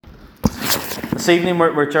This evening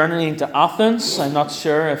we're journeying to Athens. I'm not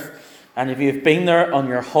sure if any of you have been there on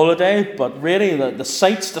your holiday, but really the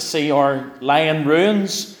sights to see are lying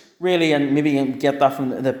ruins, really, and maybe you can get that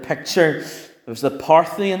from the picture. There's the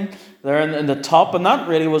Parthenon there in the top, and that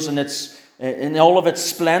really was in all of its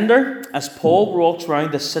splendour as Paul walks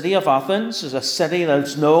around the city of Athens. Is a city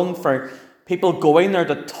that's known for people going there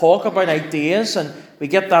to talk about ideas, and we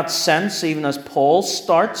get that sense even as Paul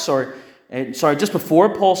starts, just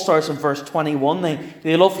before Paul starts in verse 21,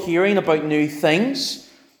 they love hearing about new things.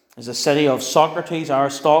 There's a city of Socrates,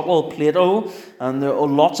 Aristotle, Plato, and there are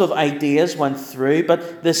lots of ideas went through.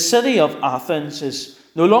 But the city of Athens is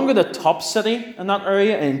no longer the top city in that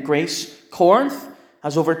area in Greece. Corinth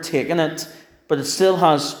has overtaken it, but it still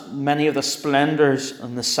has many of the splendours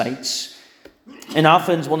and the sights. In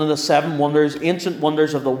Athens, one of the seven wonders, ancient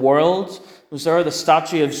wonders of the world, was there the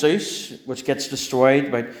statue of Zeus, which gets destroyed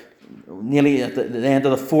by nearly at the end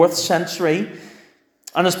of the 4th century.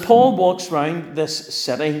 And as Paul walks around this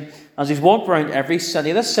city, as he's walked around every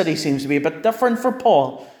city, this city seems to be a bit different for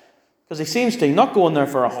Paul, because he seems to not going there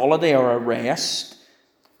for a holiday or a rest,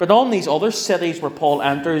 but on these other cities where Paul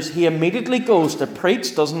enters, he immediately goes to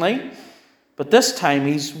preach, doesn't he? But this time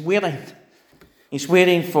he's waiting. He's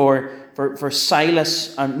waiting for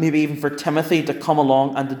Silas and maybe even for Timothy to come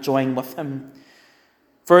along and to join with him.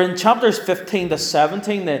 For in chapters 15 to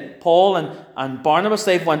 17, that Paul and Barnabas,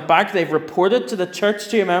 they've went back, they've reported to the church,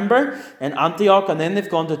 do you remember, in Antioch, and then they've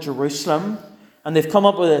gone to Jerusalem, and they've come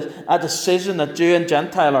up with a decision that Jew and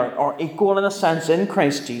Gentile are equal in a sense in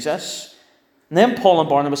Christ Jesus. And then Paul and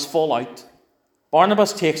Barnabas fall out.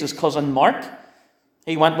 Barnabas takes his cousin Mark.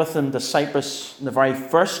 He went with them to Cyprus in the very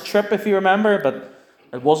first trip, if you remember, but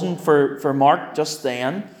it wasn't for Mark just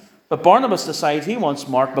then. But Barnabas decides he wants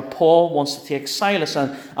Mark, but Paul wants to take Silas.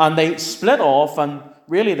 And they split off, and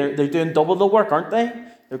really they're doing double the work, aren't they?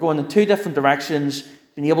 They're going in two different directions,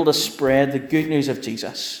 being able to spread the good news of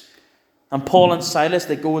Jesus. And Paul and Silas,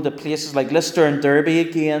 they go into places like Lystra and Derbe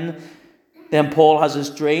again. Then Paul has his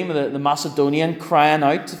dream of the Macedonian crying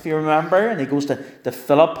out, if you remember. And he goes to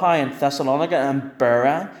Philippi and Thessalonica and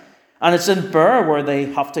Berea. And it's in Berea where they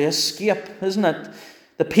have to escape, isn't it?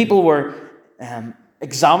 The people were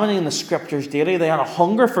examining the scriptures daily. They had a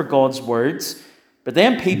hunger for God's words. But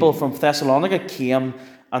then people from Thessalonica came,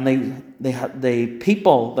 and they had the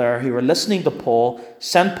people there who were listening to Paul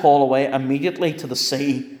sent Paul away immediately to the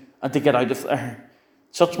sea and to get out of there.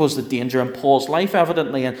 Such was the danger in Paul's life,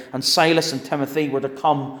 evidently, and Silas and Timothy were to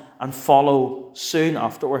come and follow soon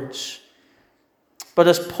afterwards. But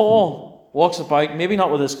as Paul walks about, maybe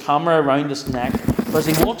not with his camera around his neck, but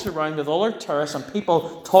as he walks around with other tourists and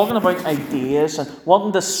people talking about ideas and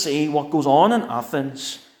wanting to see what goes on in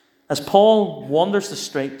Athens, as Paul wanders the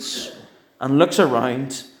streets and looks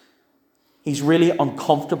around, he's really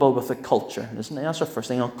uncomfortable with the culture, isn't he? That's the first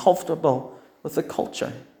thing, uncomfortable with the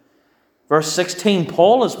culture. Verse 16,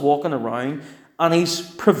 Paul is walking around and he's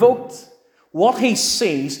provoked. What he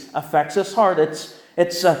sees affects his heart.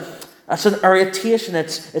 It's an irritation.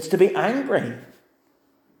 It's to be angry.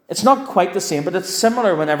 It's not quite the same, but it's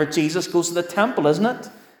similar whenever Jesus goes to the temple, isn't it?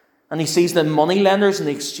 And he sees the money lenders and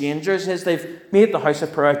the exchangers. They've made the house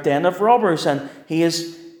of prayer a den of robbers, and he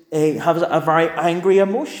has a very angry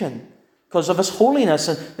emotion because of his holiness,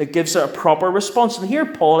 and it gives it a proper response. And here,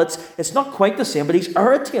 Paul, it's not quite the same, but he's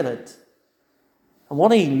irritated. And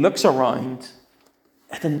when he looks around,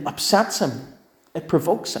 it upsets him. It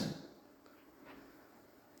provokes him.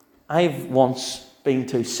 I've once been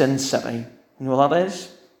to Sin City. You know what that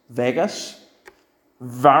is? Vegas.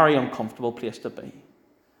 Very uncomfortable place to be.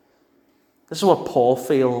 This is what Paul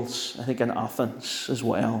feels, I think, in Athens as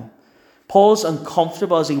well. Paul's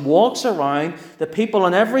uncomfortable as he walks around. The people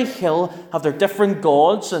on every hill have their different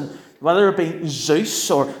gods, and whether it be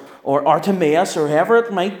Zeus or Artemis or whoever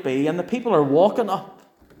it might be, and the people are walking up.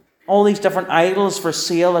 All these different idols for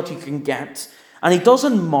sale that you can get. And he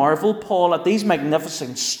doesn't marvel, Paul, at these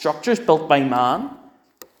magnificent structures built by man.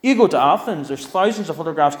 You go to Athens, there's thousands of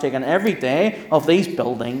photographs taken every day of these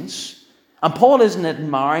buildings. And Paul isn't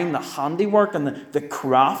admiring the handiwork and the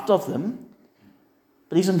craft of them.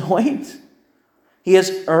 But he's annoyed. He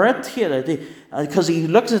is irritated because he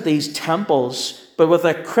looks at these temples, but with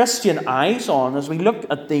a Christian eyes on. As we look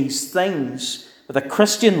at these things with a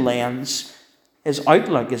Christian lens, his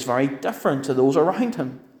outlook is very different to those around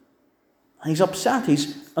him. And he's upset,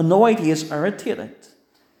 he's annoyed, he is irritated.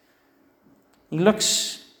 He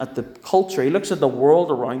looks at the culture, he looks at the world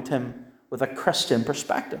around him with a Christian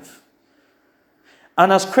perspective.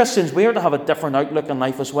 And as Christians, we are to have a different outlook in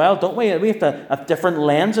life as well, don't we? We have to have different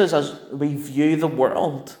lenses as we view the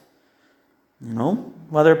world.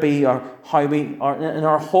 Whether it be how we are in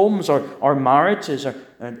our homes or our marriages or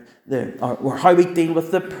how we deal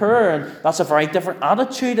with the poor. And that's a very different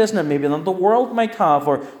attitude, isn't it? Maybe than the world might have,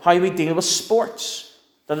 or how we deal with sports.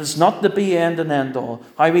 That it's not the be end and end all.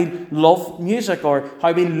 How we love music or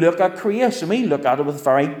how we look at creation. We look at it with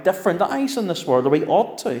very different eyes in this world, or we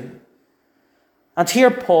ought to. And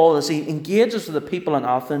here Paul, as he engages with the people in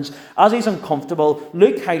Athens, as he's uncomfortable,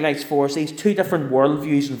 Luke highlights for us these two different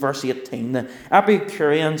worldviews in verse 18, the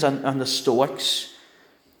Epicureans and the Stoics.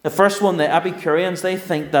 The first one, the Epicureans, they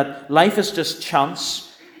think that life is just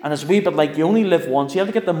chance, and it's a wee bit like you only live once. You have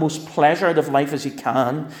to get the most pleasure out of life as you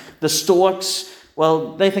can. The Stoics,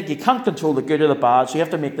 well, they think you can't control the good or the bad, so you have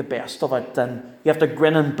to make the best of it, and you have to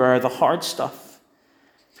grin and bear the hard stuff.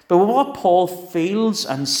 But what Paul feels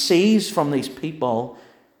and sees from these people,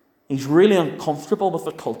 he's really uncomfortable with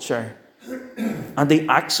the culture. And he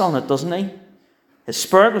acts on it, doesn't he? His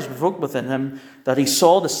spirit was provoked within him that he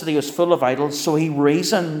saw the city was full of idols, so he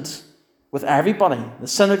reasoned with everybody, the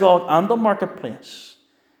synagogue and the marketplace.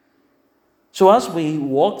 So as we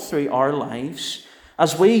walk through our lives,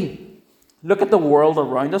 as we look at the world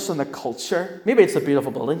around us and the culture, maybe it's the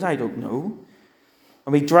beautiful buildings, I don't know,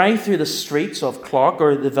 and we drive through the streets of Clark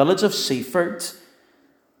or the village of Seaford,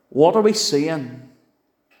 what are we seeing?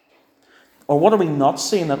 Or what are we not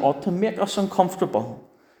seeing that ought to make us uncomfortable?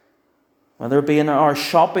 Whether it be in our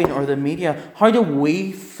shopping or the media, how do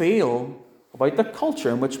we feel about the culture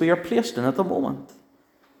in which we are placed in at the moment?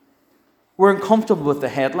 We're uncomfortable with the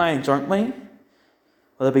headlines, aren't we?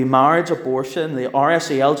 Whether it be marriage, abortion, the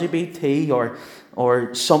RSE, LGBT,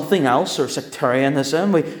 or something else, or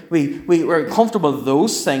sectarianism. We're comfortable with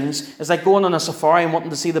those things. It's like going on a safari and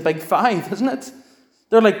wanting to see the big five, isn't it?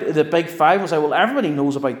 They're like the big five. It's like, well, everybody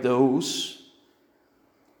knows about those.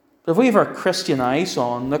 But if we have our Christian eyes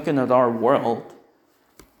on, looking at our world,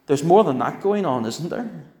 there's more than that going on, isn't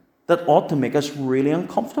there? That ought to make us really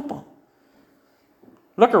uncomfortable.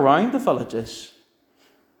 Look around the villages.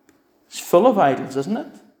 It's full of idols, isn't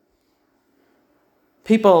it?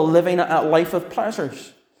 People living a life of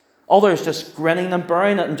pleasures. Others just grinning and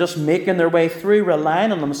bearing it and just making their way through,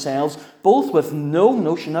 relying on themselves, both with no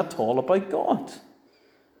notion at all about God.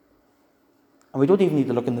 And we don't even need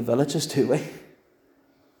to look in the villages, do we?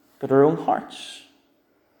 But our own hearts.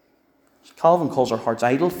 Calvin calls our hearts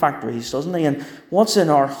idol factories, doesn't he? And what's in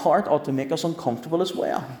our heart ought to make us uncomfortable as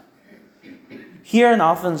well. Here in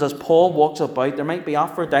Athens, as Paul walks about, there might be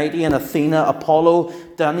Aphrodite and Athena, Apollo,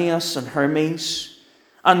 Dionysus and Hermes.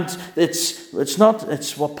 And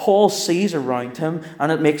it's what Paul sees around him,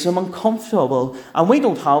 and it makes him uncomfortable. And we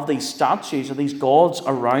don't have these statues of these gods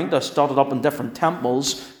around us dotted up in different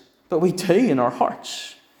temples, but we do in our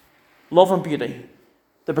hearts. Love and beauty,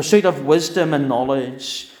 the pursuit of wisdom and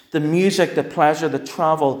knowledge, the music, the pleasure, the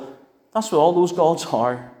travel, that's what all those gods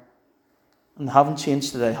are. And they haven't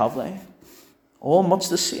changed today, have they? All much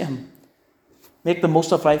the same. Make the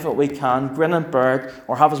most of life that we can, grin and bear it,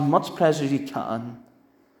 or have as much pleasure as you can.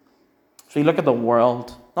 So you look at the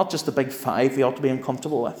world, not just the big five we ought to be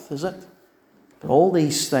uncomfortable with, is it? But all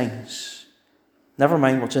these things, never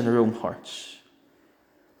mind what's in our own hearts.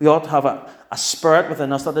 We ought to have a spirit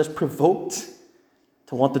within us that is provoked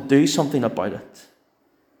to want to do something about it.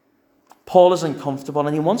 Paul is uncomfortable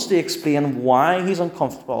and he wants to explain why he's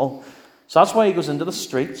uncomfortable. So that's why he goes into the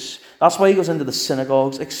streets. That's why he goes into the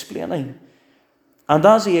synagogues explaining. And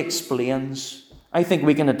as he explains, I think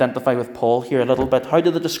we can identify with Paul here a little bit. How do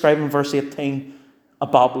they describe him in verse 18? A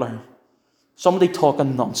babbler. Somebody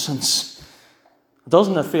talking nonsense.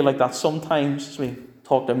 Doesn't it feel like that sometimes as we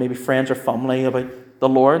talk to maybe friends or family about the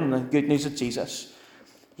Lord and the good news of Jesus?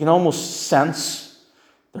 You can almost sense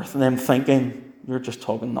them thinking, you're just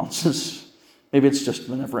talking nonsense. Maybe it's just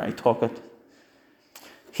whenever I talk it.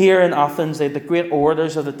 Here in Athens, they had the great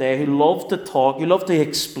orators of the day who loved to talk, who loved to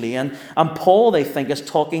explain. And Paul, they think, is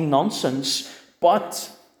talking nonsense, but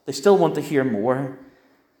they still want to hear more.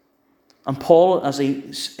 And Paul, as he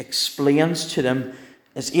explains to them,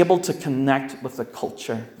 is able to connect with the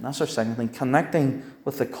culture. And that's our second thing, connecting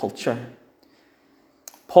with the culture.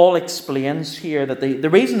 Paul explains here that the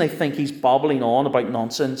reason they think he's babbling on about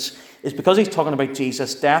nonsense is because he's talking about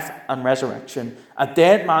Jesus' death and resurrection. A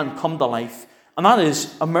dead man come to life. And that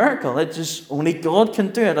is a miracle. It's just only God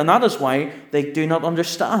can do it. And that is why they do not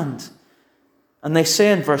understand. And they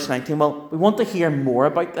say in verse 19, well, we want to hear more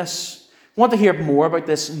about this. We want to hear more about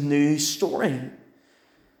this new story.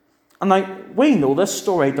 And now, we know this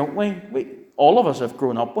story, don't we? All of us have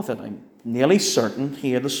grown up with it. I'm nearly certain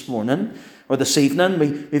here this morning or this evening.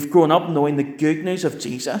 We've grown up knowing the good news of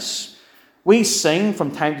Jesus. We sing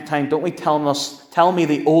from time to time, don't we? Tell me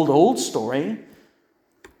the old story.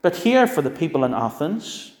 But here, for the people in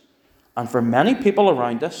Athens, and for many people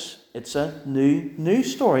around us, it's a new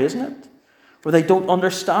story, isn't it? Where they don't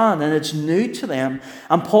understand, and it's new to them.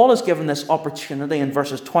 And Paul is given this opportunity in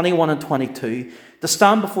verses 21 and 22 to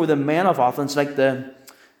stand before the men of Athens, like the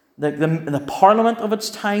parliament of its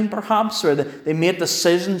time, perhaps, where they made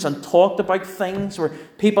decisions and talked about things, where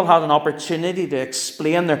people had an opportunity to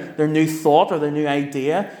explain their new thought or their new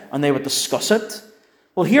idea, and they would discuss it.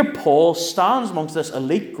 Well, here Paul stands amongst this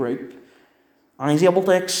elite group, and he's able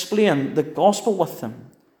to explain the gospel with them.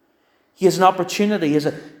 He has an opportunity.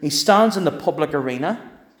 He stands in the public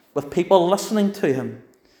arena with people listening to him.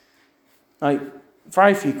 Now,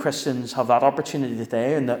 very few Christians have that opportunity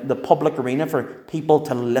today in the public arena for people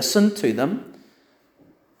to listen to them.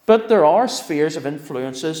 But there are spheres of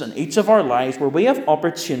influences in each of our lives where we have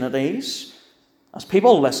opportunities, as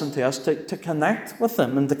people listen to us, to connect with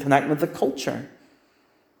them and to connect with the culture.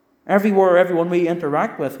 Everywhere, everyone we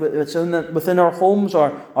interact with, it's within our homes,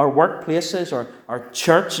 our workplaces, our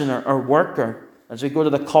church and our work, or as we go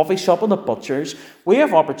to the coffee shop or the butcher's, we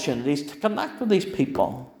have opportunities to connect with these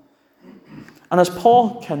people. And as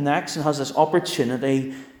Paul connects and has this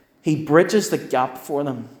opportunity, he bridges the gap for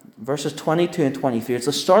them. Verses 22 and 23. It's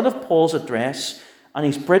the start of Paul's address, and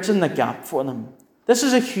he's bridging the gap for them. This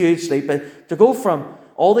is a huge leap. To go from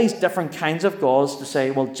all these different kinds of gods to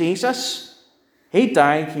say, well, Jesus, he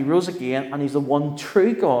died, he rose again, and he's the one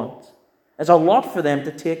true God. It's a lot for them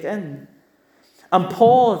to take in. And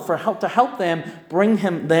Paul, to help them, bring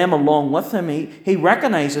them along with him, he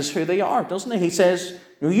recognizes who they are, doesn't he? He says,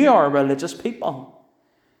 you are a religious people.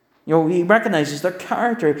 He recognizes their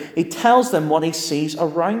character. He tells them what he sees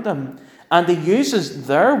around them. And he uses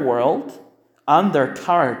their world and their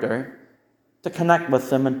character to connect with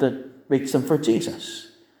them and to reach them for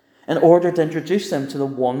Jesus, in order to introduce them to the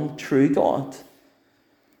one true God.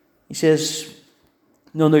 He says,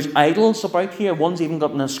 there's idols about here. One's even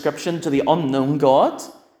got an inscription to the unknown God.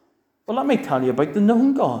 But let me tell you about the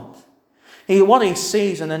known God. What he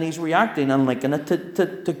sees, and then he's reacting and linking it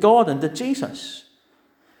to God and to Jesus.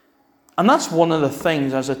 And that's one of the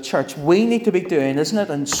things as a church we need to be doing, isn't it,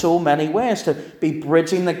 in so many ways, to be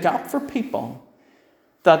bridging the gap for people.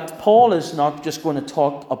 That Paul is not just going to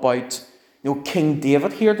talk about King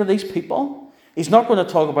David here to these people. He's not going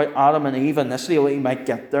to talk about Adam and Eve initially, what he might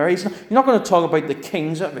get there. He's not going to talk about the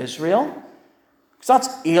kings of Israel, because that's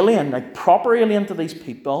alien, like proper alien to these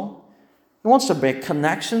people. He wants to make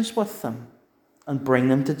connections with them and bring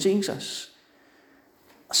them to Jesus.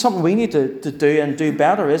 Something we need to do and do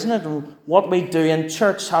better, isn't it? And what we do in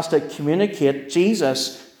church has to communicate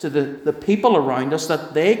Jesus to the people around us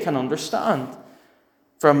that they can understand.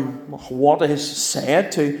 From what is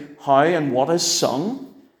said to how and what is sung.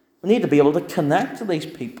 We need to be able to connect to these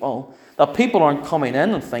people. That people aren't coming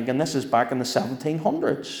in and thinking this is back in the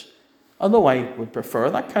 1700s. Although I would prefer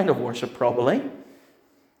that kind of worship probably.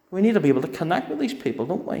 We need to be able to connect with these people,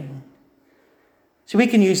 don't we? So we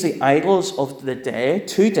can use the idols of the day,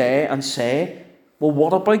 today, and say, well,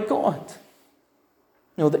 what about God?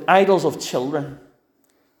 The idols of children.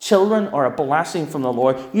 Children are a blessing from the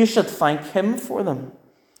Lord. You should thank him for them.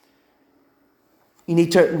 You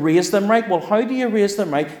need to raise them right. Well, how do you raise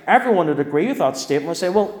them right? Everyone would agree with that statement. We say,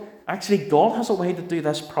 well, actually, God has a way to do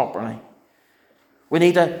this properly. We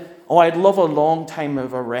need I'd love a long time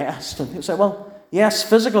of a rest. And you say, well, yes,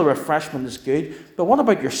 physical refreshment is good, but what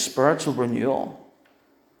about your spiritual renewal?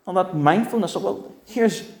 And that mindfulness of, well,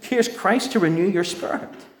 here's Christ to renew your spirit.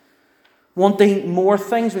 Wanting more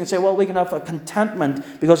things, we can say, well, we can have a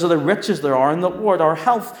contentment because of the riches there are in the Lord. Our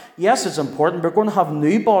health, yes, it's important. We're going to have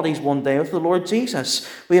new bodies one day with the Lord Jesus.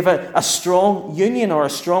 We have a strong union or a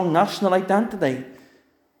strong national identity.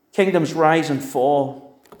 Kingdoms rise and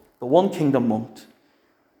fall, but one kingdom won't.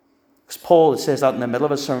 Because Paul says that in the middle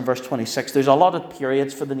of his sermon, verse 26. There's a lot of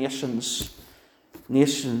periods for the nations.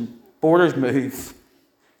 Borders move.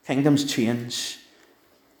 Kingdoms change.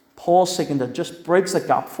 Paul's seeking to just bridge the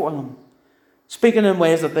gap for them. Speaking in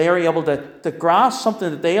ways that they are able to grasp something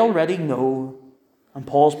that they already know. And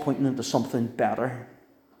Paul's pointing them to something better.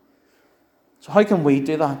 So how can we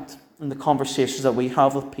do that in the conversations that we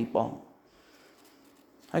have with people?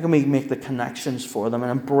 How can we make the connections for them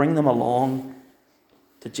and bring them along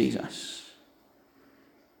to Jesus?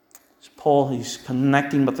 So Paul, he's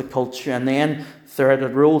connecting with the culture. And then third,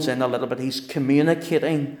 it rolls in a little bit. He's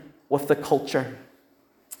communicating with the culture.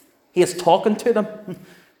 He is talking to them.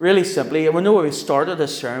 Really simply, we know we started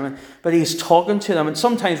this sermon, but he's talking to them. And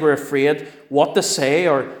sometimes we're afraid what to say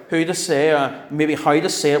or who to say or maybe how to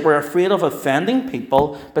say it. We're afraid of offending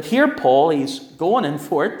people. But here Paul, he's going in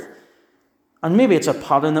for it. And maybe it's a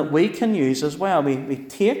pattern that we can use as well. We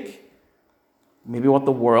take maybe what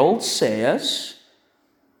the world says.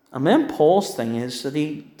 And then Paul's thing is that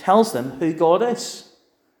he tells them who God is.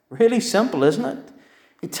 Really simple, isn't it?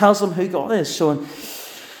 He tells them who God is. So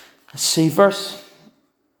let's see, verse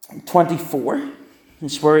 24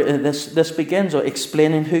 is where this begins, or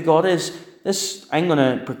explaining who God is. This, I'm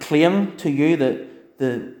going to proclaim to you that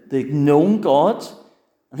the known God,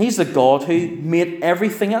 and he's the God who made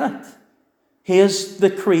everything in it. He is the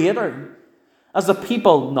creator. As the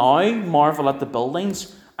people now marvel at the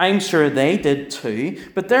buildings, I'm sure they did too,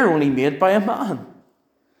 but they're only made by a man.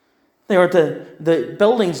 The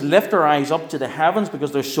buildings lift their eyes up to the heavens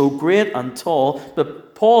because they're so great and tall,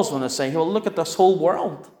 but Paul's going to say, well, look at this whole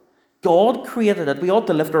world. God created it. We ought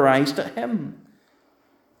to lift our eyes to him.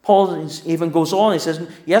 Paul even goes on, he says,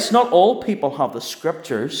 yes, not all people have the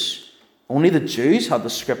scriptures. Only the Jews have the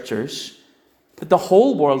scriptures. But the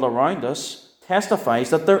whole world around us testifies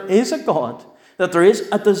that there is a God, that there is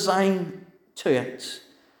a design to it,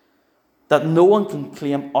 that no one can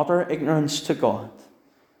claim utter ignorance to God.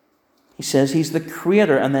 He says he's the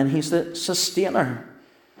creator and then he's the sustainer.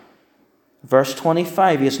 Verse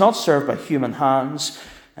 25, he is not served by human hands.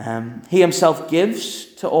 He himself gives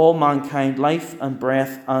to all mankind life and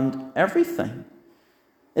breath and everything.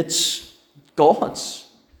 It's God's.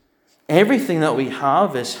 Everything that we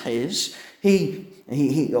have is his. He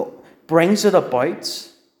brings it about.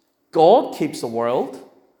 God keeps the world,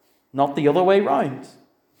 not the other way round.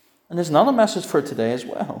 And there's another message for today as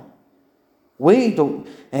well.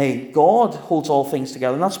 God holds all things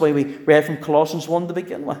together. And that's why we read from Colossians 1 to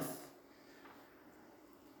begin with.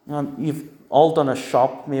 You've all done a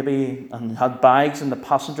shop maybe and had bags in the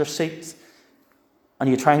passenger seat, and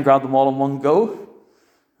you try and grab them all in one go,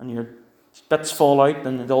 and your bits fall out,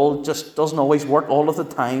 and it all just doesn't always work all of the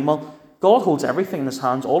time. Well, God holds everything in his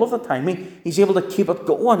hands all of the time. He's able to keep it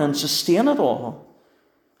going and sustain it all.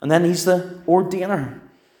 And then he's the ordainer.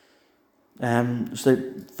 So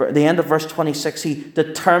for the end of verse 26, he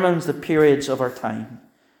determines the periods of our time.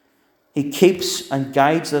 He keeps and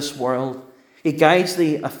guides this world. He guides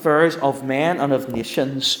the affairs of men and of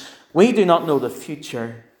nations. We do not know the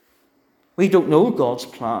future. We don't know God's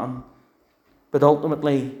plan. But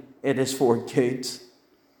ultimately, it is for good.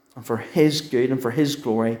 And for his good and for his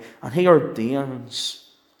glory. And he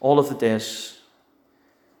ordains all of the days.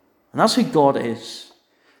 And that's who God is.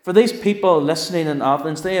 For these people listening in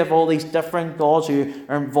Athens, they have all these different gods who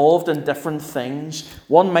are involved in different things.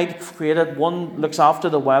 One might create it, one looks after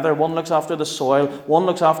the weather, one looks after the soil, one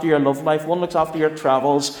looks after your love life, one looks after your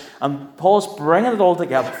travels. And Paul's bringing it all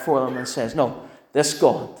together for them and says, no, this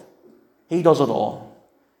God, he does it all.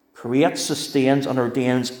 Creates, sustains, and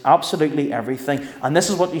ordains absolutely everything. And this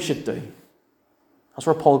is what you should do. That's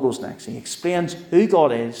where Paul goes next. He explains who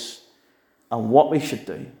God is and what we should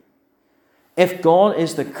do. If God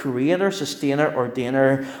is the creator, sustainer,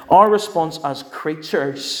 ordainer, our response as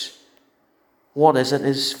creatures, what is it?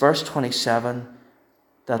 Is verse 27,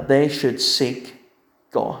 that they should seek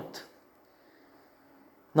God.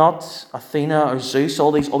 Not Athena or Zeus,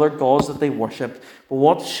 all these other gods that they worshipped. But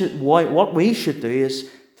what we should do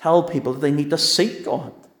is tell people that they need to seek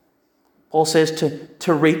God. Paul says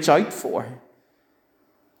to reach out for.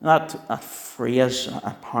 That phrase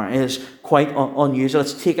apparently is quite unusual.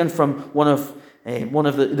 It's taken from one of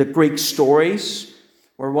the Greek stories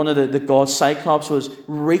where one of the gods, Cyclops, was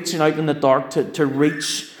reaching out in the dark to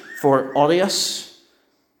reach for Odysseus.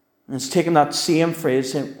 And it's taken that same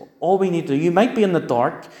phrase, saying, all we need to do, you might be in the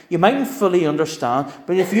dark, you mightn't fully understand,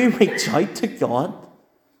 but if you reach out to God,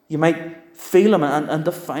 you might feel him and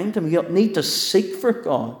to find him. You need to seek for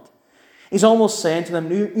God. He's almost saying to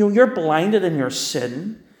them, you're blinded in your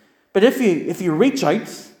sin. But if you reach out,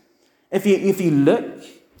 if you look,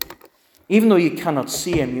 even though you cannot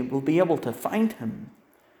see him, you will be able to find him.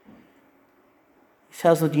 He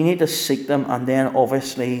says that you need to seek them and then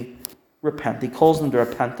obviously repent. He calls them to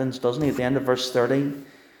repentance, doesn't he, at the end of verse 30?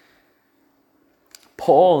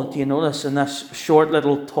 Paul, do you notice in this short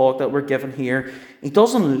little talk that we're given here, he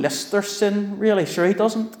doesn't list their sin, really. Sure, he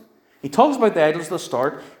doesn't. He talks about the idols at the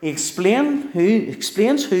start. He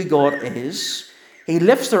explains who God is. He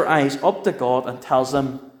lifts their eyes up to God and tells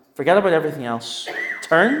them, forget about everything else.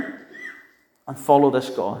 Turn and follow this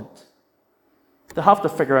God. They'll have to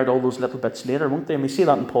figure out all those little bits later, won't they? And we see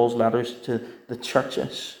that in Paul's letters to the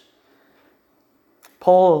churches.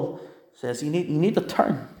 Paul says you need to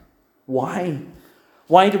turn. Why?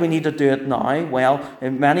 Why do we need to do it now? Well,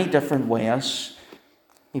 in many different ways.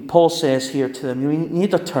 Paul says here to them, you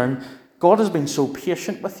need to turn. God has been so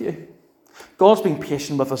patient with you. God's been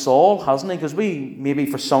patient with us all, hasn't he? Because we, maybe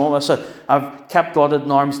for some of us, have kept God at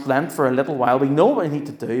arm's length for a little while. We know what we need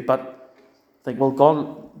to do, but think, well,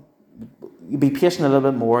 God, you be patient a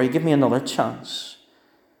little bit more. You give me another chance.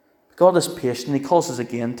 God is patient. He calls us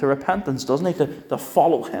again to repentance, doesn't he? To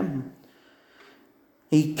follow him.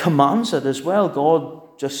 He commands it as well.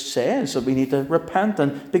 God just says that we need to repent.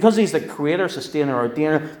 And because he's the creator, sustainer,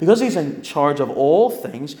 ordainer, because he's in charge of all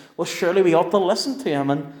things, well, surely we ought to listen to him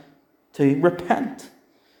and to repent,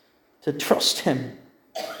 to trust him.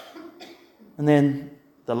 And then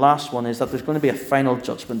the last one is that there's going to be a final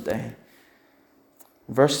judgment day.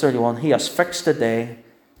 In verse 31, he has fixed a day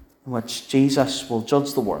in which Jesus will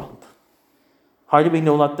judge the world. How do we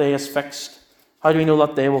know that day is fixed? How do we know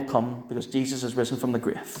that day will come? Because Jesus is risen from the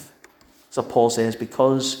grave. So Paul says,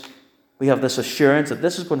 because we have this assurance that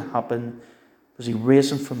this is going to happen because he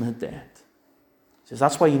raised him from the dead. He says,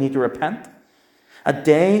 that's why you need to repent. A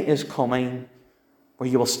day is coming where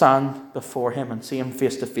you will stand before him and see him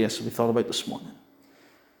face to face, as we thought about this morning.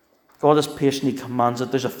 God is patient, he commands it.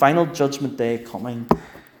 There's a final judgment day coming.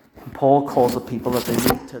 And Paul calls the people that they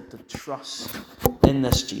need to trust in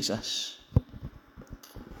this Jesus.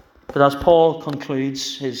 But as Paul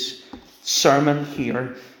concludes his sermon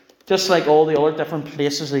here, just like all the other different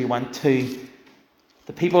places that he went to,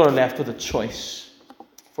 the people are left with a choice.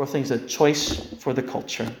 Four things: a choice for the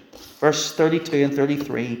culture. Verse 32 and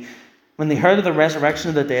 33, when they heard of the resurrection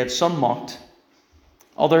of the dead, some mocked.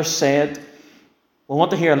 Others said, we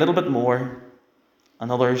want to hear a little bit more. And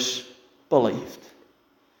others believed.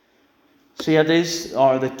 See, it is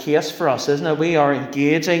the case for us, isn't it? We are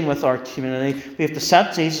engaging with our community. We have to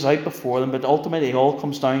set Jesus out before them, but ultimately it all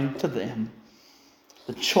comes down to them.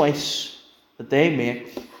 The choice that they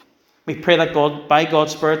make. We pray that God, by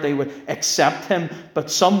God's Spirit, they would accept him, but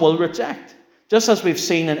some will reject. Just as we've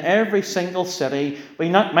seen in every single city, we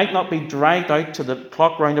might not be dragged out to the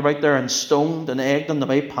clock roundabout there and stoned and egged on the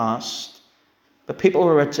way past. But people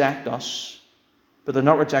will reject us. But they're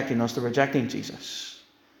not rejecting us, they're rejecting Jesus.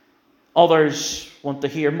 Others want to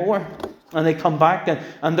hear more, and they come back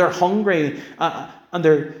and they're hungry,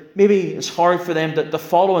 and maybe it's hard for them to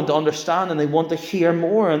follow and to understand, and they want to hear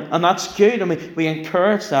more, and that's good, and we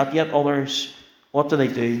encourage that. Yet others, what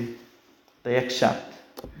do? They accept.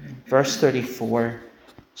 Verse 34,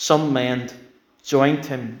 some men joined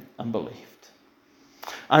him and believed.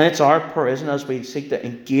 And it's our prayer, isn't it, as we seek to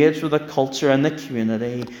engage with the culture and the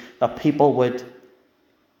community, that people would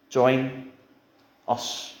join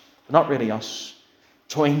us. Not really us.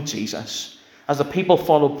 Join Jesus. As the people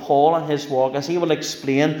follow Paul and his walk, as he will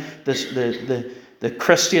explain the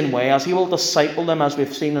Christian way, as he will disciple them, as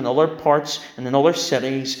we've seen in other parts and in other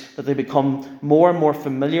cities, that they become more and more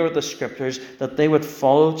familiar with the scriptures, that they would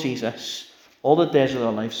follow Jesus all the days of their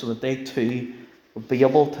life, so that they too would be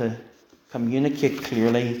able to communicate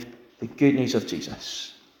clearly the good news of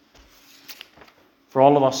Jesus. For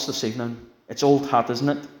all of us this evening, it's old hat, isn't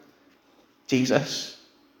it? Jesus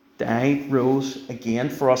died, rose again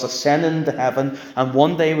for us, ascended into heaven, and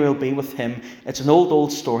one day we'll be with him. It's an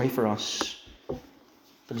old story for us. But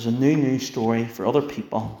there's a new story for other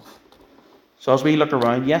people. So as we look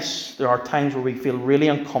around, yes, there are times where we feel really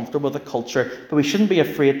uncomfortable with the culture, but we shouldn't be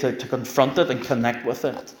afraid to confront it and connect with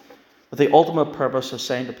it. With the ultimate purpose of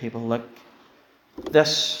saying to people, look, the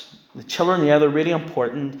children, yeah, they're really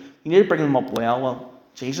important. You need to bring them up well. Well,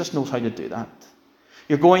 Jesus knows how to do that.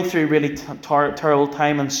 You're going through really terrible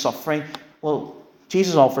time and suffering. Well,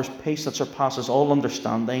 Jesus offers peace that surpasses all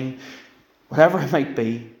understanding. Whatever it might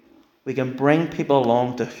be, we can bring people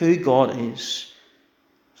along to who God is,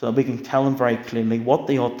 so that we can tell them very clearly what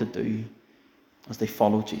they ought to do as they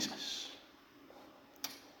follow Jesus.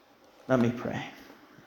 Let me pray.